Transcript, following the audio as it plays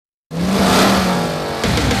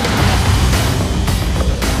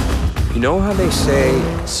know how they say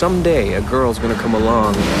someday a girl's gonna come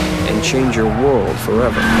along and change your world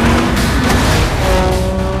forever?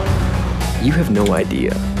 You have no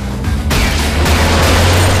idea.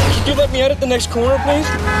 Could you let me out at the next corner, please?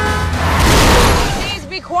 Please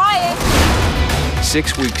be quiet.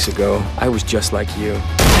 6 weeks ago, I was just like you.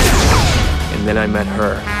 And then I met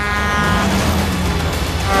her.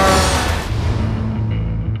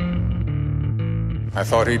 I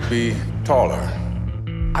thought he'd be taller.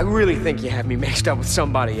 I really think you have me mixed up with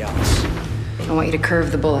somebody else. I want you to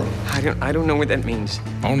curve the bullet. I don't know what that means.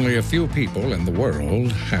 Only a few people in the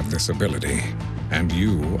world have this ability, and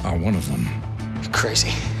you are one of them. You're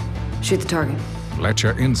crazy. Shoot the target. Let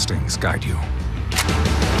your instincts guide you.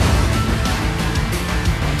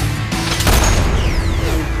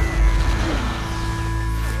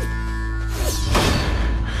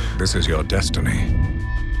 This is your destiny.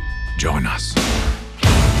 Join us.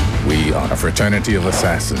 We are a fraternity of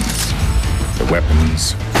assassins. The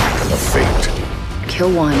weapons of fate.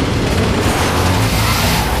 Kill one.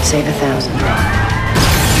 Save 1,000.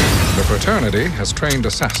 The fraternity has trained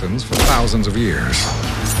assassins for thousands of years.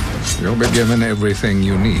 You'll be given everything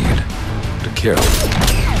you need to kill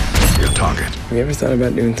your target. Have you ever thought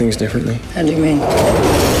about doing things differently? How do you mean?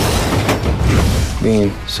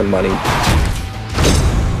 Being somebody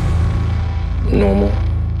normal?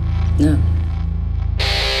 No.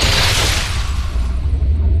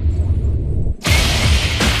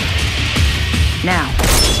 Now,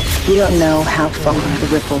 we don't know how far the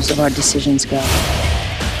ripples of our decisions go.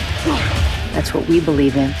 That's what we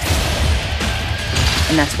believe in.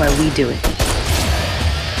 And that's why we do it.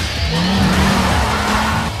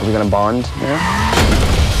 Are we gonna bond? Yeah?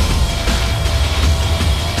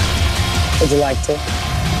 Would you like to?